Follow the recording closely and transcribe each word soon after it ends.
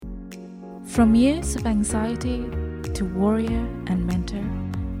From years of anxiety to warrior and mentor,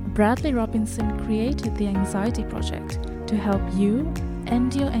 Bradley Robinson created the Anxiety Project to help you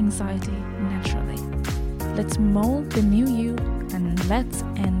end your anxiety naturally. Let's mold the new you and let's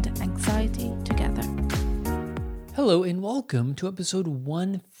end anxiety together. Hello and welcome to episode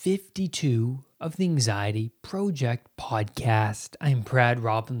 152 of the Anxiety Project podcast. I'm Brad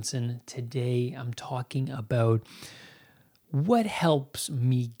Robinson. Today I'm talking about what helps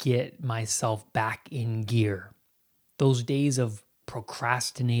me get myself back in gear. Those days of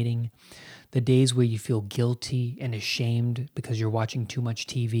procrastinating, the days where you feel guilty and ashamed because you're watching too much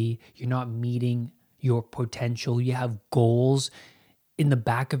TV, you're not meeting your potential, you have goals in the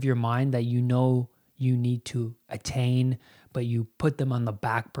back of your mind that you know you need to attain, but you put them on the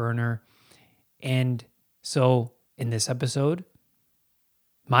back burner. And so in this episode,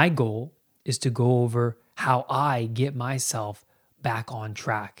 my goal is to go over how I get myself back on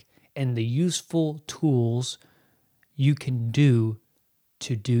track and the useful tools you can do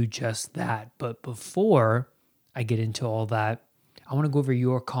to do just that. But before I get into all that, I want to go over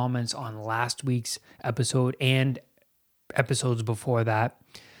your comments on last week's episode and episodes before that.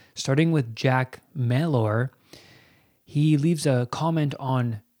 Starting with Jack Mellor, he leaves a comment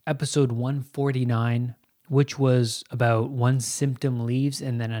on episode 149, which was about one symptom leaves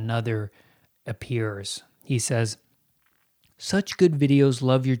and then another appears. He says, "Such good videos,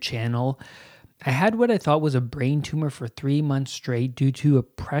 love your channel. I had what I thought was a brain tumor for 3 months straight due to a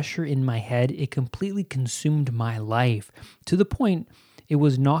pressure in my head. It completely consumed my life to the point it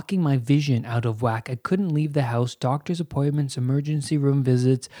was knocking my vision out of whack. I couldn't leave the house, doctor's appointments, emergency room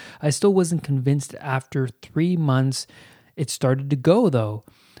visits. I still wasn't convinced after 3 months. It started to go though.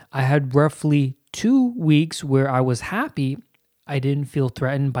 I had roughly 2 weeks where I was happy. I didn't feel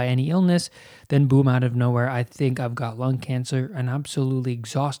threatened by any illness. Then boom, out of nowhere, I think I've got lung cancer, an absolutely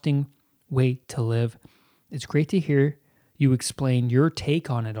exhausting way to live. It's great to hear you explain your take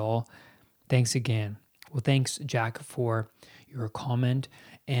on it all. Thanks again." Well, thanks, Jack, for your comment.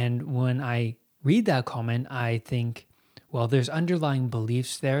 And when I read that comment, I think, well, there's underlying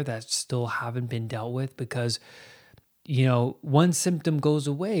beliefs there that still haven't been dealt with because, one symptom goes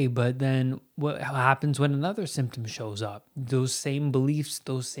away, but then what happens when another symptom shows up? Those same beliefs,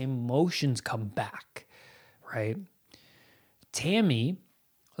 those same emotions come back, right? Tammy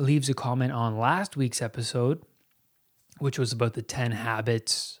leaves a comment on last week's episode, which was about the 10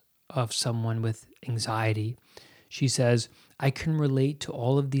 habits of someone with anxiety. She says, "I can relate to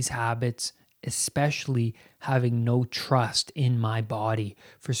all of these habits, especially having no trust in my body.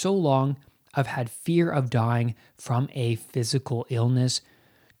 For so long, I've had fear of dying from a physical illness.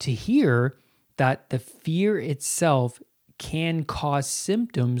 To hear that the fear itself can cause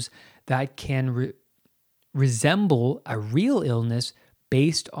symptoms that can resemble a real illness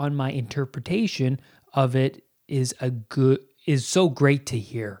based on my interpretation of it is so great to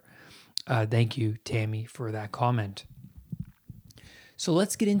hear." Thank you, Tammy, for that comment. So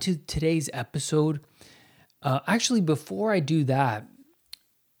let's get into today's episode. Actually, before I do that,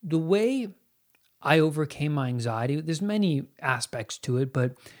 the way I overcame my anxiety, there's many aspects to it,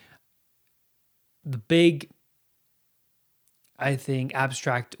 but the big, I think,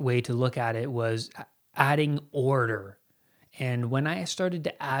 abstract way to look at it was adding order. And when I started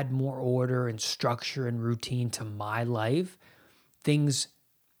to add more order and structure and routine to my life, things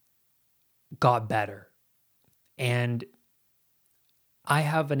got better. And I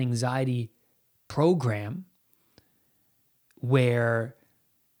have an anxiety program where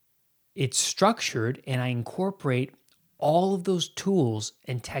it's structured and I incorporate all of those tools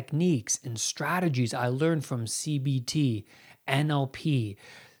and techniques and strategies I learned from CBT, NLP,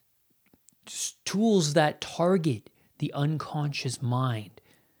 tools that target the unconscious mind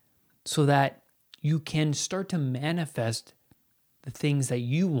so that you can start to manifest the things that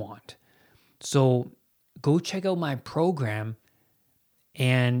you want. So go check out my program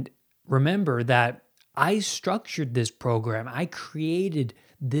and remember that I structured this program. I created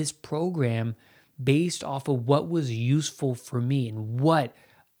this program based off of what was useful for me and what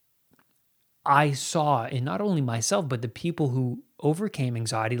I saw in not only myself, but the people who overcame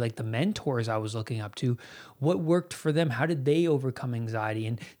anxiety, like the mentors I was looking up to, what worked for them? How did they overcome anxiety?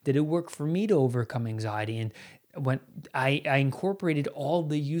 And did it work for me to overcome anxiety? And when I incorporated all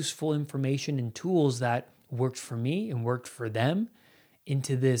the useful information and tools that worked for me and worked for them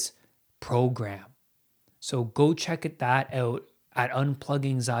into this program. So go check that out at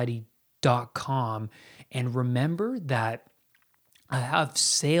unpluganxiety.com. And remember that I have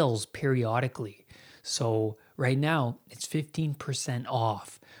sales periodically. So Right now, it's 15%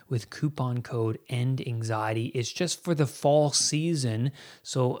 off with coupon code ENDANXIETY. It's just for the fall season.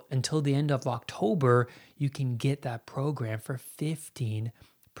 So until the end of October, you can get that program for 15%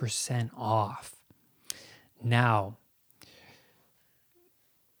 off. Now,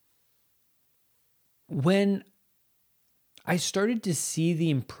 when I started to see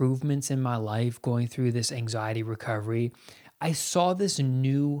the improvements in my life going through this anxiety recovery, I saw this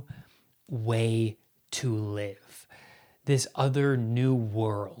new way to live, this other new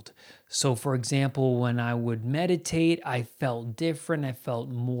world. So, for example, when I would meditate, I felt different. I felt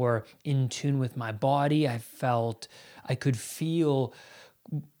more in tune with my body. I could feel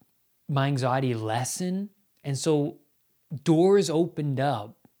my anxiety lessen. And so doors opened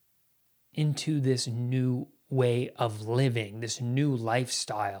up into this new way of living, this new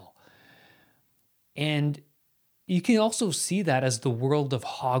lifestyle. And you can also see that as the world of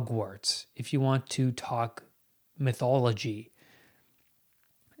Hogwarts, if you want to talk mythology,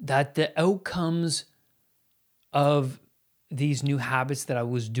 that the outcomes of these new habits that I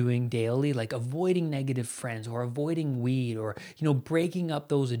was doing daily, like avoiding negative friends or avoiding weed or, breaking up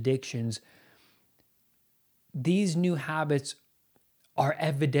those addictions, these new habits are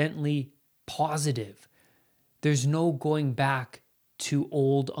evidently positive. There's no going back to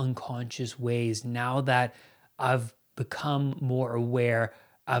old unconscious ways now that I've become more aware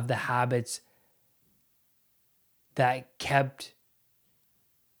of the habits that kept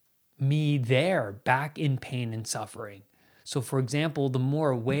me there, back in pain and suffering. So, for example, the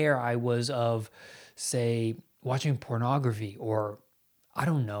more aware I was of, say, watching pornography or, I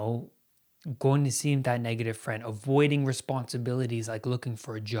don't know, going to see that negative friend, avoiding responsibilities like looking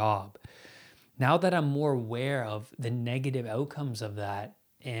for a job. Now that I'm more aware of the negative outcomes of that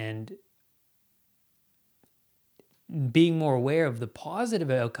and being more aware of the positive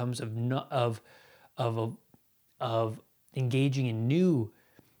outcomes of engaging in new,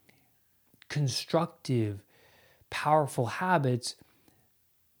 constructive, powerful habits,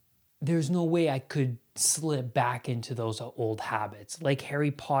 there's no way I could slip back into those old habits. Like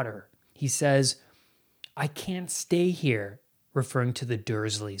Harry Potter, he says, I can't stay here, referring to the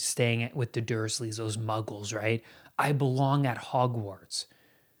Dursleys, staying with the Dursleys, those muggles, right? I belong at Hogwarts.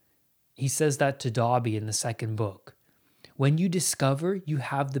 He says that to Dobby in the second book. When you discover you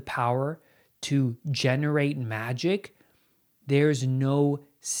have the power to generate magic, there's no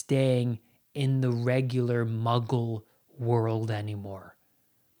staying in the regular muggle world anymore.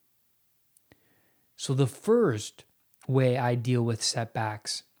 So the first way I deal with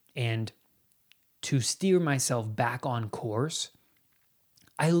setbacks and to steer myself back on course,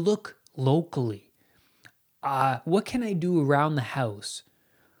 I look locally. What can I do around the house?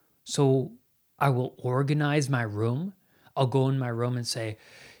 So I will organize my room. I'll go in my room and say,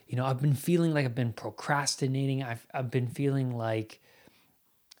 I've been feeling like I've been procrastinating. I've been feeling like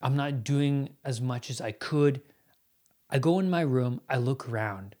I'm not doing as much as I could. I go in my room, I look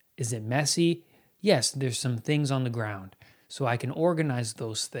around. Is it messy? Yes, there's some things on the ground. So I can organize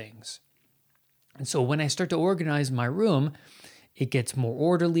those things. And so when I start to organize my room, it gets more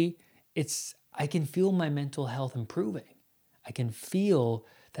orderly. I can feel my mental health improving. I can feel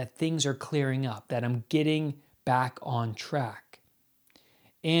that things are clearing up, that I'm getting back on track.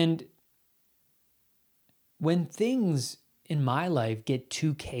 And when things in my life get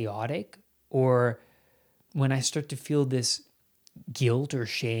too chaotic, or when I start to feel this guilt or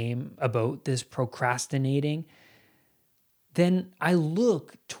shame about this procrastinating, then I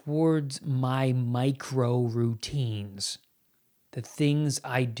look towards my micro routines, the things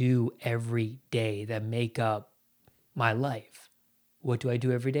I do every day that make up my life. What do I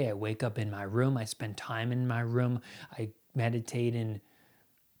do every day? I wake up in my room. I spend time in my room. I meditate in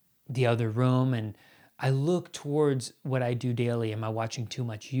the other room, and I look towards what I do daily. Am I watching too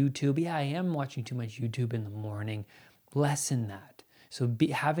much YouTube? Yeah, I am watching too much YouTube in the morning. Lessen that. So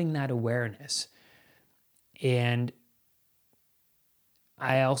having that awareness. And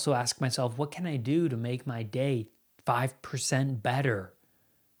I also ask myself, what can I do to make my day 5% better?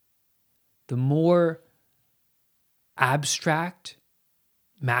 The more abstract,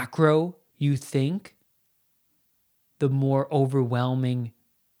 macro you think, the more overwhelming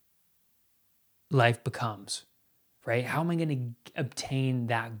life becomes, right? How am I going to obtain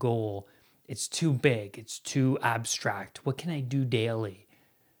that goal? It's too big. It's too abstract. What can I do daily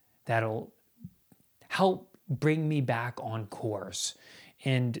that'll help bring me back on course?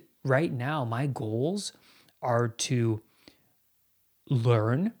 And right now, my goals are to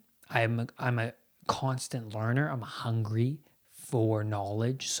learn. I'm a constant learner. I'm hungry for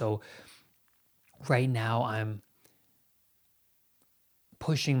knowledge. So right now, I'm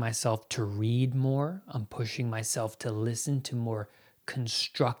pushing myself to read more. I'm pushing myself to listen to more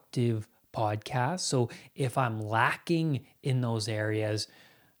constructive podcasts. So if I'm lacking in those areas,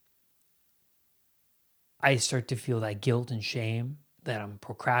 I start to feel that guilt and shame that I'm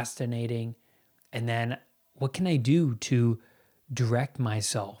procrastinating. And then what can I do to direct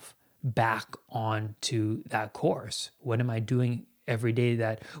myself back onto that course? What am I doing every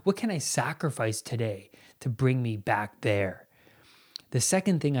day what can I sacrifice today to bring me back there? The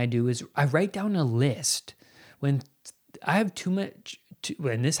second thing I do is I write down a list. When I have too much,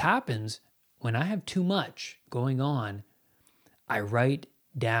 when this happens, when I have too much going on, I write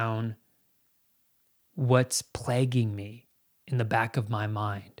down what's plaguing me in the back of my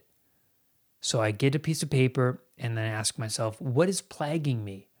mind. So I get a piece of paper and then I ask myself, what is plaguing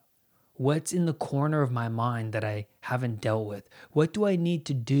me? What's in the corner of my mind that I haven't dealt with? What do I need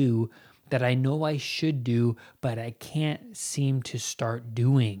to do that I know I should do, but I can't seem to start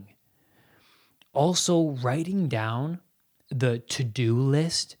doing? Also, writing down the to-do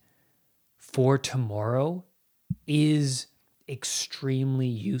list for tomorrow is extremely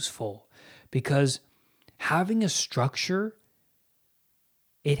useful because having a structure,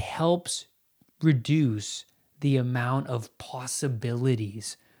 it helps reduce the amount of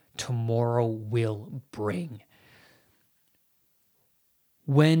possibilities tomorrow will bring.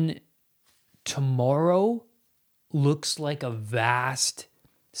 When tomorrow looks like a vast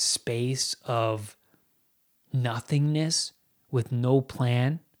space of nothingness with no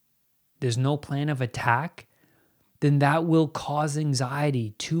plan, there's no plan of attack, then that will cause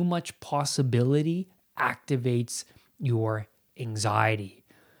anxiety. Too much possibility activates your anxiety.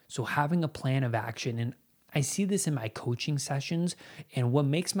 So having a plan of action, and I see this in my coaching sessions, and what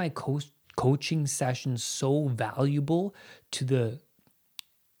makes my coaching sessions so valuable to the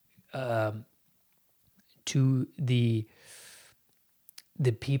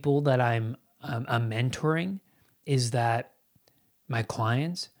people that I'm mentoring is that my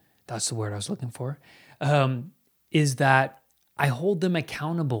clients, that's the word I was looking for, is that I hold them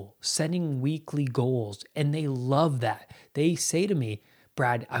accountable, setting weekly goals, and they love that. They say to me,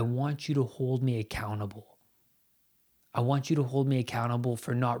 Brad, I want you to hold me accountable. I want you to hold me accountable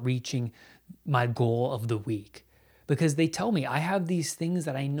for not reaching my goal of the week. Because they tell me I have these things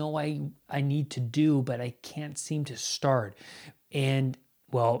that I know I need to do, but I can't seem to start. And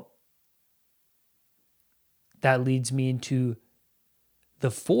well, that leads me into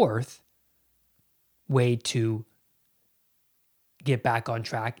the fourth way to get back on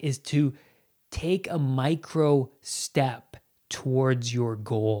track is to take a micro step towards your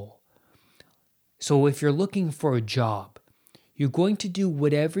goal. So if you're looking for a job, you're going to do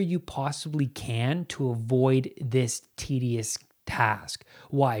whatever you possibly can to avoid this tedious task.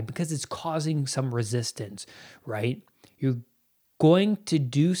 Why? Because it's causing some resistance, right? You're going to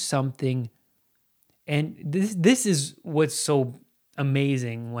do something, and this is what's so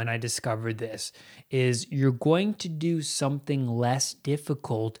amazing when I discovered this, is you're going to do something less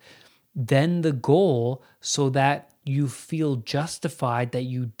difficult than the goal so that you feel justified that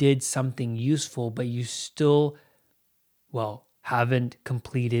you did something useful, but you still, haven't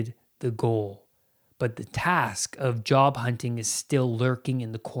completed the goal. But the task of job hunting is still lurking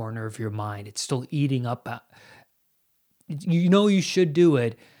in the corner of your mind. It's still eating up. You know you should do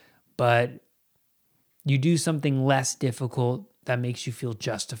it, but you do something less difficult that makes you feel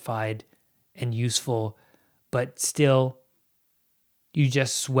justified and useful, but still you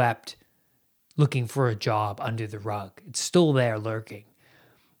just swept looking for a job under the rug. It's still there lurking.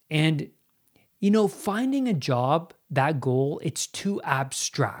 And, finding a job, that goal, it's too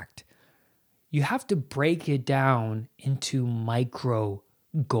abstract. You have to break it down into micro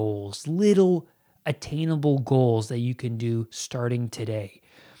goals, little attainable goals that you can do starting today.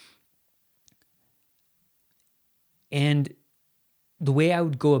 And the way I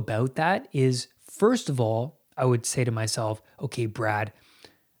would go about that is, first of all, I would say to myself, okay, Brad,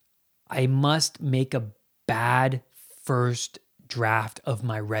 I must make a bad first draft of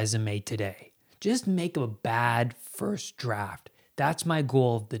my resume today. Just make a bad first draft. That's my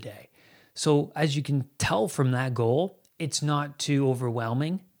goal of the day. So as you can tell from that goal, it's not too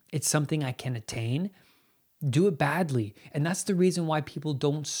overwhelming. It's something I can attain. Do it badly. And that's the reason why people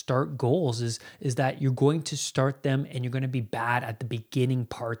don't start goals is that you're going to start them and you're going to be bad at the beginning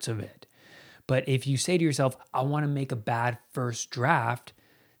parts of it. But if you say to yourself, I want to make a bad first draft,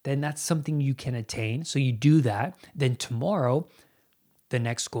 then that's something you can attain. So you do that. Then tomorrow, the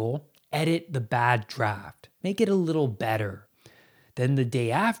next goal, edit the bad draft. Make it a little better. Then the day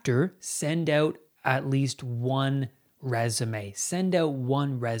after, send out at least one resume. Send out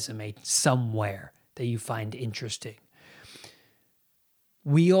one resume somewhere that you find interesting.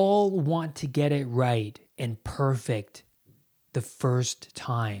 We all want to get it right and perfect the first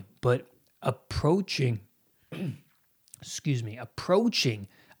time, but approaching a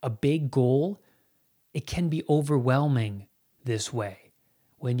big goal, it can be overwhelming this way.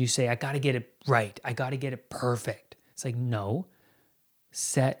 When you say, I got to get it right, I got to get it perfect. It's like, no,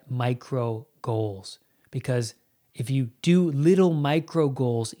 set micro goals. Because if you do little micro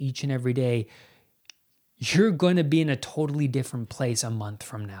goals each and every day, you're going to be in a totally different place a month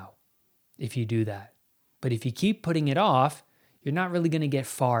from now if you do that. But if you keep putting it off, you're not really going to get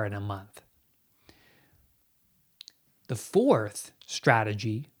far in a month. The fourth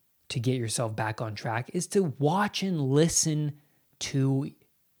strategy to get yourself back on track is to watch and listen to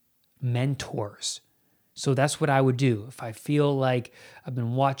mentors. So that's what I would do if I feel like I've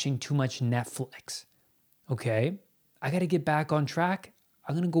been watching too much Netflix. Okay, I got to get back on track.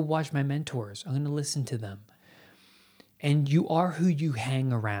 I'm going to go watch my mentors. I'm going to listen to them. And you are who you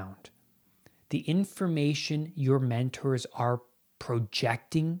hang around. The information your mentors are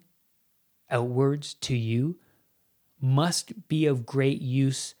projecting outwards to you must be of great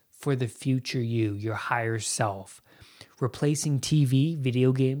use for the future you, your higher self. Replacing TV,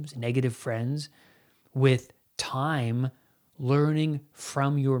 video games, negative friends with time learning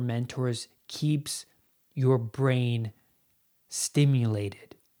from your mentors keeps your brain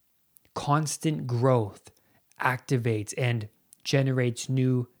stimulated. Constant growth activates and generates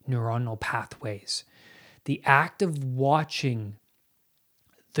new neuronal pathways. The act of watching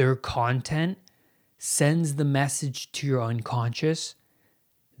their content sends the message to your unconscious.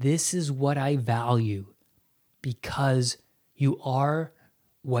 This is what I value because you are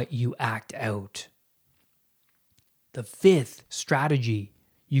what you act out. The fifth strategy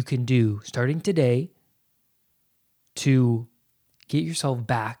you can do starting today to get yourself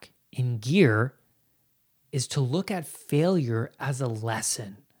back in gear is to look at failure as a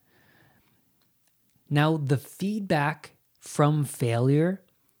lesson. Now, the feedback from failure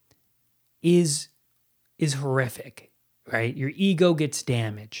is horrific, right? Your ego gets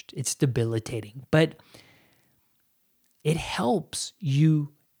damaged. It's debilitating, but it helps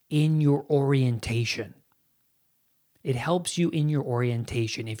you in your orientation. It helps you in your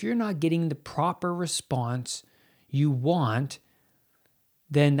orientation. If you're not getting the proper response you want,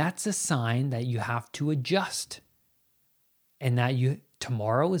 then that's a sign that you have to adjust and that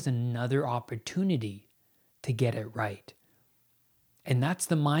tomorrow is another opportunity to get it right. And that's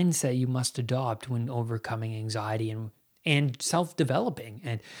the mindset you must adopt when overcoming anxiety and self-developing.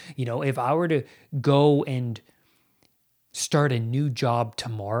 And, if I were to go and start a new job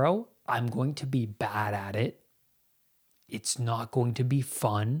tomorrow, I'm going to be bad at it. It's not going to be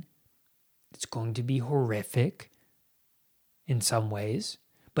fun. It's going to be horrific in some ways.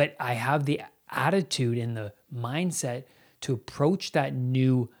 But I have the attitude and the mindset to approach that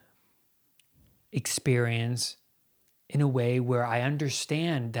new experience in a way where I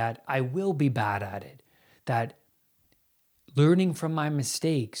understand that I will be bad at it, that learning from my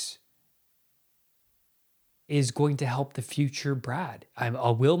mistakes is going to help the future Brad. I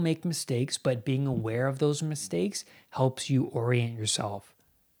will make mistakes, but being aware of those mistakes helps you orient yourself.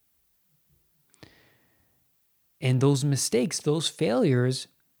 And those mistakes, those failures,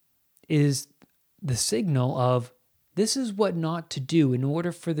 is the signal of this is what not to do in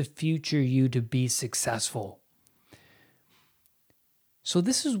order for the future you to be successful. So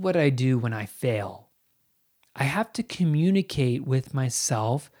this is what I do when I fail. I have to communicate with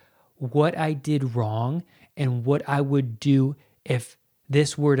myself what I did wrong and what I would do if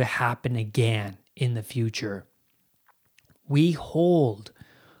this were to happen again in the future. We hold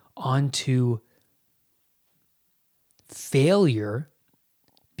onto failure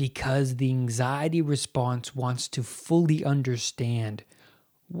because the anxiety response wants to fully understand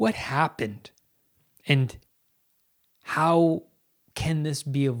what happened and how can this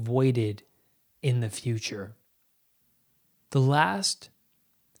be avoided in the future. The last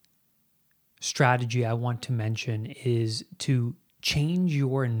strategy I want to mention is to change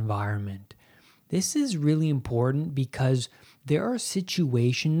your environment. This is really important because there are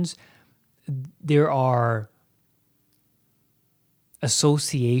situations, there are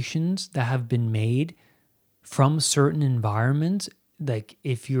associations that have been made from certain environments. Like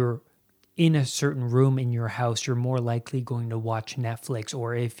if you're in a certain room in your house, you're more likely going to watch Netflix.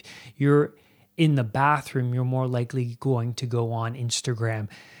 Or if you're in the bathroom, you're more likely going to go on Instagram.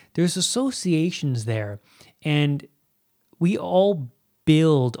 There's associations there. And we all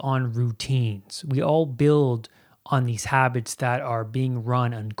build on routines. We all build on these habits that are being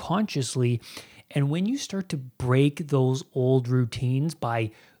run unconsciously. And when you start to break those old routines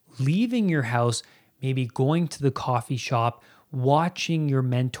by leaving your house, maybe going to the coffee shop, watching your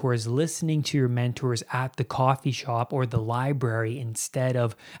mentors, listening to your mentors at the coffee shop or the library instead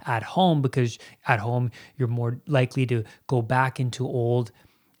of at home, because at home you're more likely to go back into old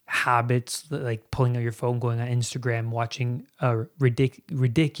habits like pulling out your phone, going on Instagram, watching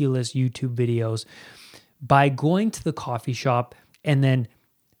ridiculous YouTube videos. By going to the coffee shop and then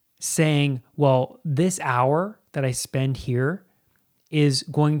saying, well, this hour that I spend here is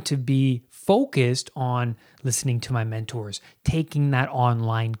going to be focused on listening to my mentors, taking that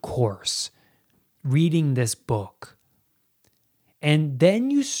online course, reading this book. And then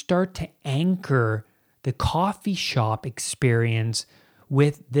you start to anchor the coffee shop experience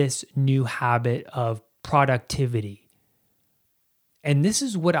with this new habit of productivity. And this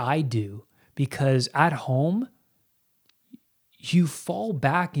is what I do, because at home, you fall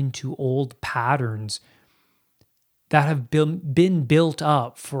back into old patterns that have been built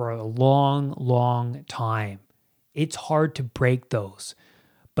up for a long, long time. It's hard to break those.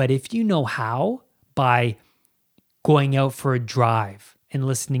 But if you know how, by going out for a drive and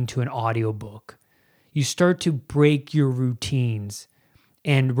listening to an audiobook, you start to break your routines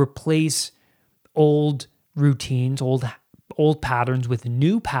and replace old routines, old patterns with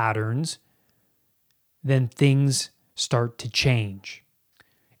new patterns, then things start to change.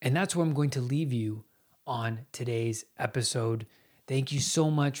 And that's where I'm going to leave you on today's episode. Thank you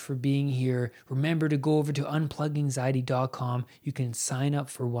so much for being here. Remember to go over to unpluganxiety.com. You can sign up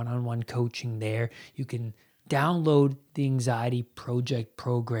for one-on-one coaching there. You can download the Anxiety Project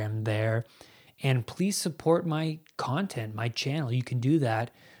program there. And please support my content, my channel. You can do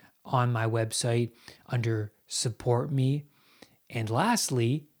that on my website under Support Me. And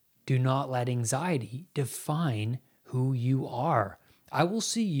lastly, do not let anxiety define who you are. I will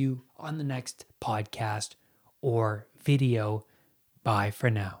see you on the next podcast or video. Bye for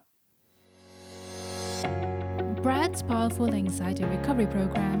now. Brad's Powerful Anxiety Recovery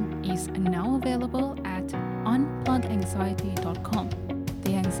Program is now available at unpluganxiety.com.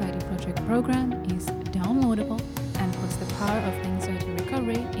 The Anxiety Project program is downloadable and puts the power of anxiety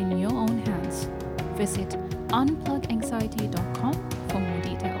recovery in your own hands. Visit unpluganxiety.com for more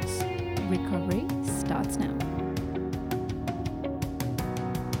details. Recovery starts now.